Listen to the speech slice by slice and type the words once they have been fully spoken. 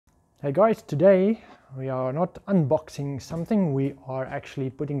Hey guys, today we are not unboxing something, we are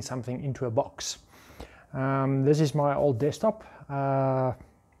actually putting something into a box. This is my old desktop,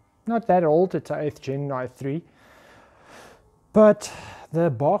 not that old, it's an 8th gen i3, but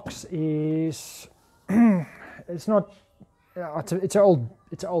the box is it's not, it's an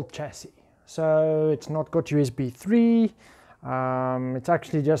old chassis, so it's not got USB 3. It's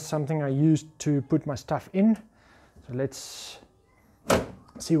actually just something I used to put my stuff in. So let's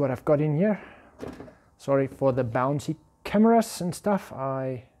see what I've got in here. Sorry for the bouncy cameras and stuff.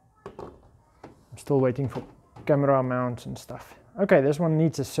 I'm still waiting for camera mounts and stuff. Okay, this one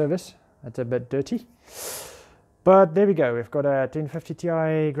needs a service. It's a bit dirty, but there we go. We've got a 1050 Ti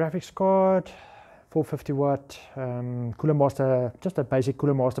graphics card, 450 watt Cooler Master, just a basic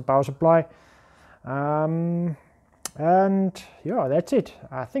Cooler Master power supply, and yeah, that's it.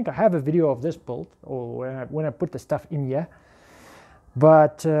 I think I have a video of this build, or when I put the stuff in here.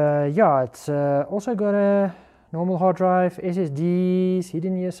 But yeah, it's also got a normal hard drive, SSDs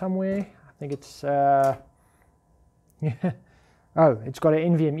hidden here somewhere. I think it's oh, it's got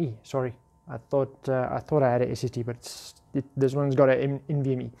an NVMe. Sorry, I thought I had a SSD, but this one's got an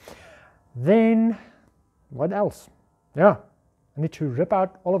NVMe. Then what else? Yeah, I need to rip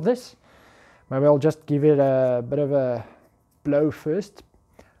out all of this. Maybe I'll just give it a bit of a blow first.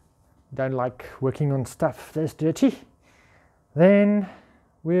 Don't like working on stuff this dirty. Then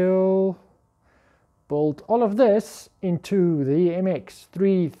we'll build all of this into the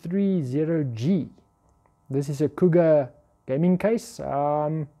MX330-G. This is a Cougar gaming case.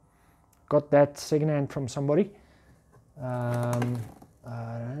 Got that secondhand from somebody. I don't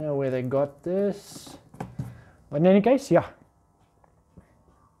know where they got this, but in any case, yeah. I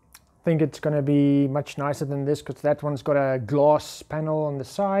think it's going to be much nicer than this because that one's got a glass panel on the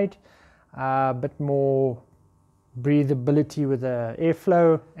side, a bit more breathability with the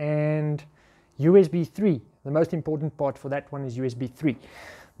airflow, and USB 3. The most important part for that one is USB 3.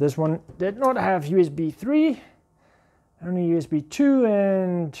 This one did not have USB 3, only USB 2,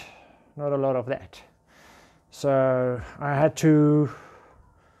 and not a lot of that. So I had to,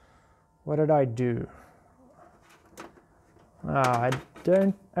 what did I do? I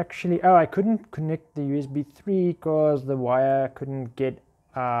don't actually, I couldn't connect the USB 3 because the wire couldn't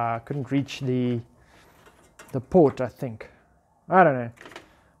reach the port, I think. I don't know,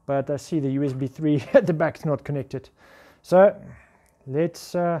 but I see the USB 3 at the back's not connected. So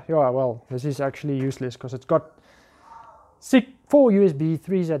let's yeah, well, this is actually useless because it's got 4 USB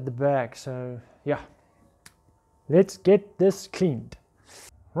 3s at the back. So yeah, let's get this cleaned.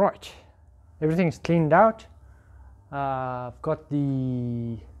 Right, everything's cleaned out. I've got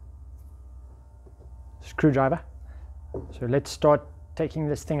the screwdriver, so let's start taking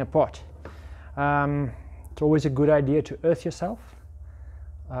this thing apart. It's always a good idea to earth yourself,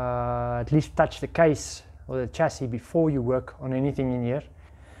 at least touch the case or the chassis before you work on anything in here.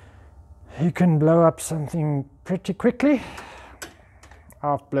 You can blow up something pretty quickly.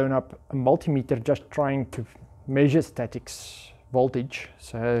 I've blown up a multimeter just trying to measure statics voltage,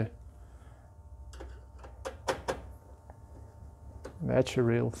 so that's a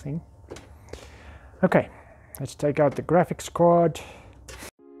real thing. Okay, let's take out the graphics card.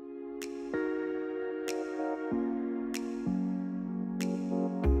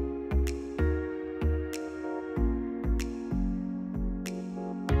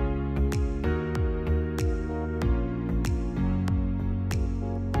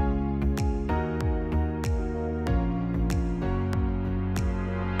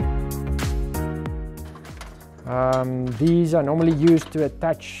 These are normally used to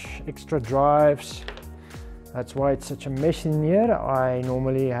attach extra drives. That's why it's such a mess in here. I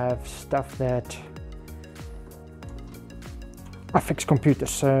normally have stuff that I fix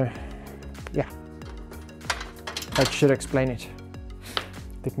computers, so yeah, that should explain it.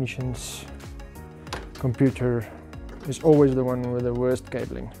 Technician's computer is always the one with the worst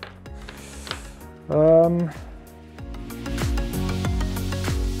cabling.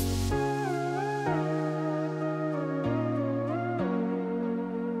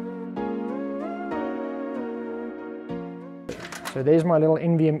 So there's my little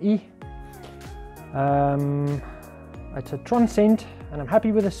NVMe. It's a Transcend, and I'm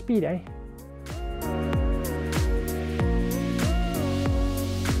happy with the speed, eh?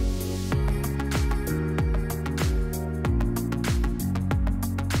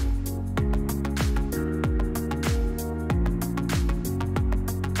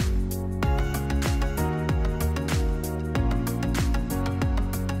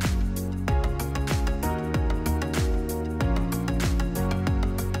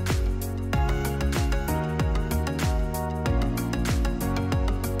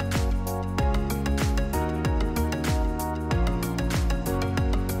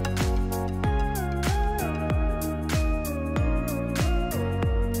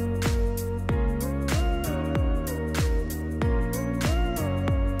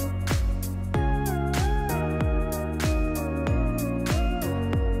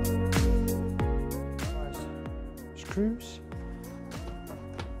 screws.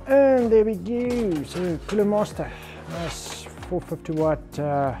 And there we go. So Cooler Master, nice 450 watt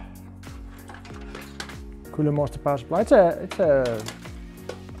Cooler Master power supply. It's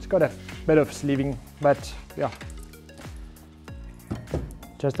got a bit of sleeving, but yeah,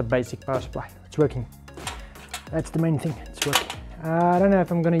 just a basic power supply. It's working. That's the main thing. It's working. I don't know if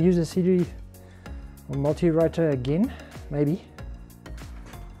I'm going to use a CD or multi-rotor again, maybe.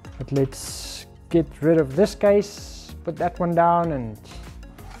 But let's get rid of this case, put that one down, and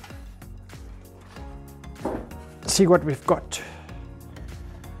see what we've got.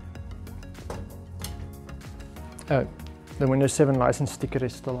 Oh, the Windows 7 license sticker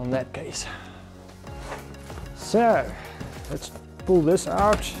is still on that case. So let's pull this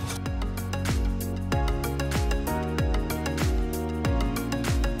out.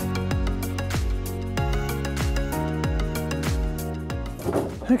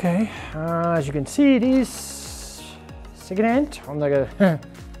 Okay, as you can see, it is secondhand on the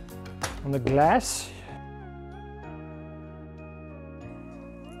on the glass.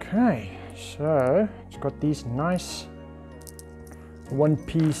 Okay, so it's got these nice one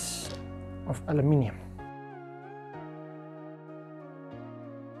piece of aluminium.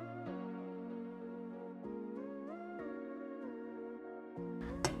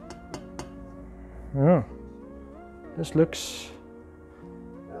 Oh, this looks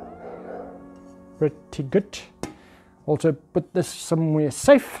pretty good. Also put this somewhere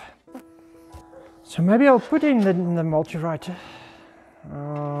safe. So maybe I'll put in the multi-rotor,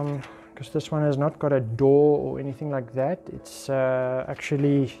 because this one has not got a door or anything like that. It's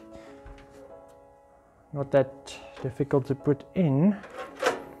actually not that difficult to put in.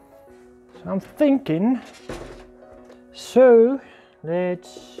 So I'm thinking, so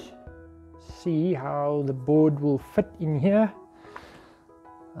let's see how the board will fit in here.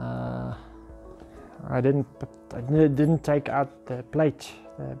 I didn't take out the plate,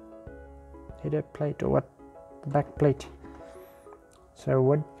 the header plate, or what, the back plate. So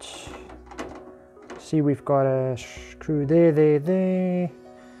what? See, we've got a screw there.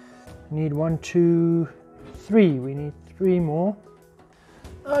 Need 1, 2, 3. We need 3 more.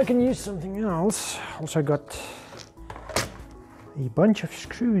 I can use something else. Also got a bunch of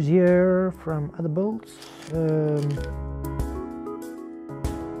screws here from other bolts.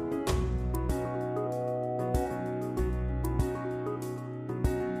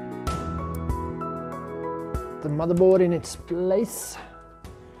 The motherboard in its place.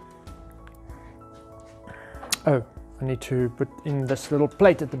 Oh, I need to put in this little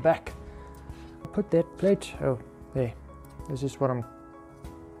plate at the back. Put that plate, oh, there. This is what I'm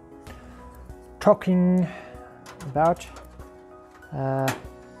talking about.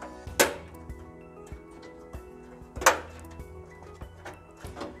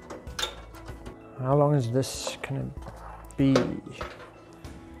 How long is this gonna be?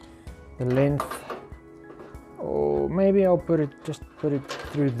 The length? Oh, maybe I'll just put it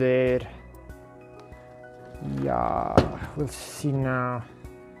through there. Yeah, we'll see now.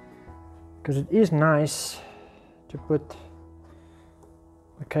 Because it is nice to put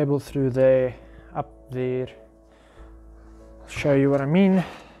the cable through there, up there. I'll show you what I mean.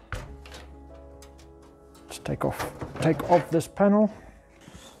 Just take off this panel.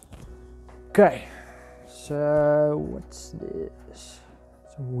 Okay, so what's this?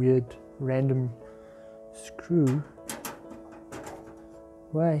 Some weird random screw.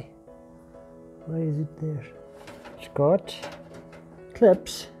 Why is it there? It's got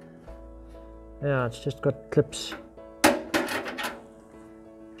clips. Yeah, it's just got clips.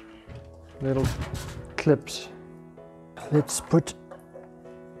 Little clips. Let's put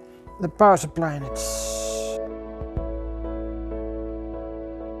the power supply in it.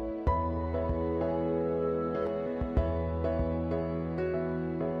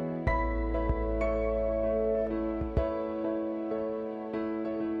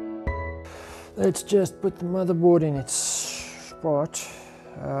 Let's just put the motherboard in its spot.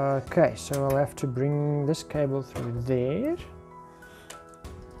 Okay, so I'll have to bring this cable through there.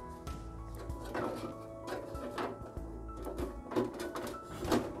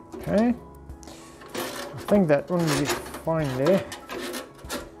 Okay, I think that one will be fine there.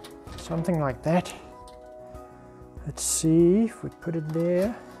 Something like that. Let's see if we put it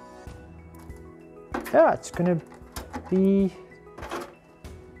there. Yeah, it's gonna be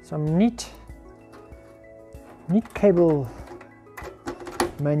some neat cable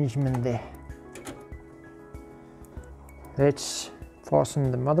management there. Let's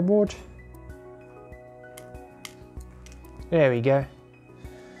fasten the motherboard. There we go.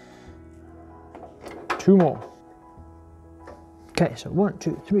 2 more. Okay, so 1,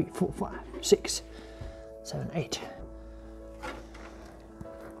 2, 3, 4, 5, 6, 7, 8.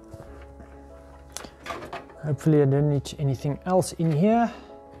 Hopefully I don't need anything else in here.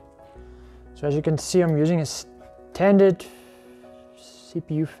 So as you can see, I'm using a standard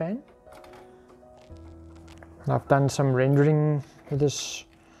CPU fan. I've done some rendering with this.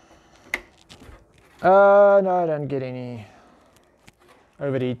 No, I don't get any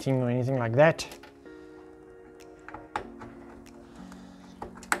overheating or anything like that.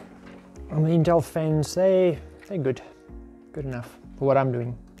 On the Intel fans, they're good enough for what I'm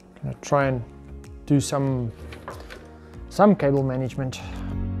doing. Gonna try and do some cable management.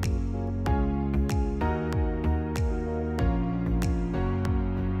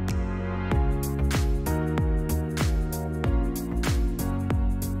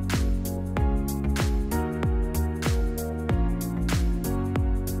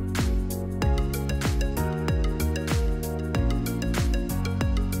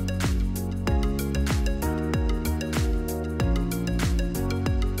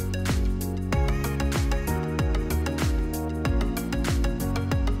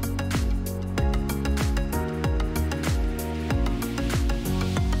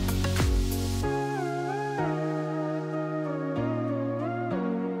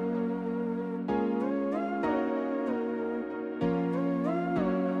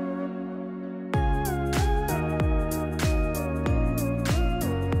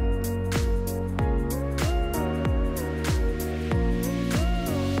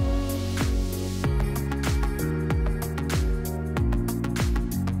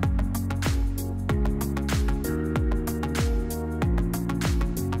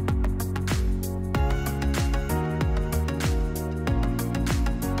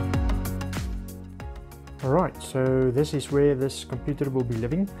 Alright, so this is where this computer will be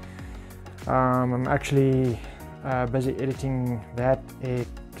living. I'm actually busy editing that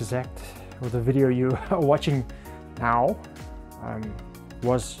exact, or the video you are watching now.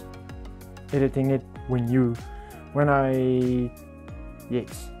 Was editing it when I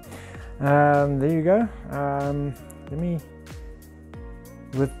yes. There you go. Let me,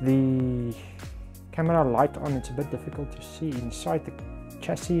 with the camera light on, it's a bit difficult to see inside the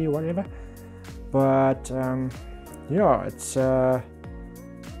chassis or whatever. But yeah, it's a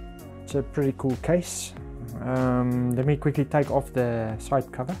pretty cool case. Let me quickly take off the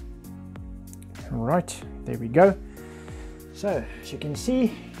side cover. Alright, there we go. So as you can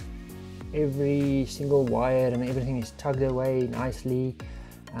see, every single wire and everything is tugged away nicely.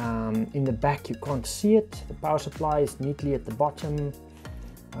 In the back you can't see it. The power supply is neatly at the bottom.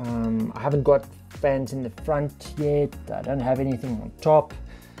 I haven't got fans in the front yet. I don't have anything on top.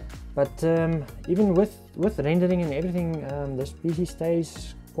 But even with rendering and everything, this PC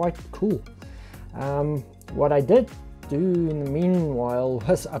stays quite cool. What I did do in the meanwhile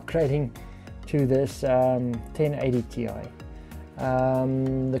was upgrading to this 1080 Ti.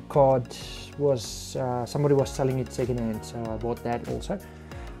 The card was, somebody was selling it secondhand, so I bought that also.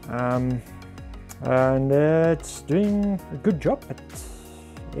 And it's doing a good job at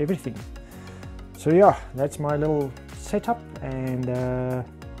everything. So yeah, that's my little setup, and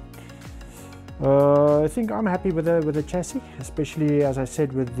I think I'm happy with the chassis, especially as I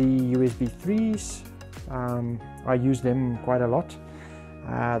said with the USB 3s. I use them quite a lot,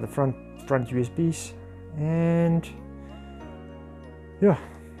 the front USBs, and yeah,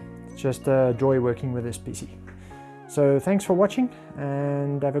 it's just a joy working with this PC. So thanks for watching,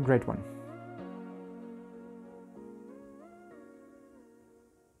 and have a great one.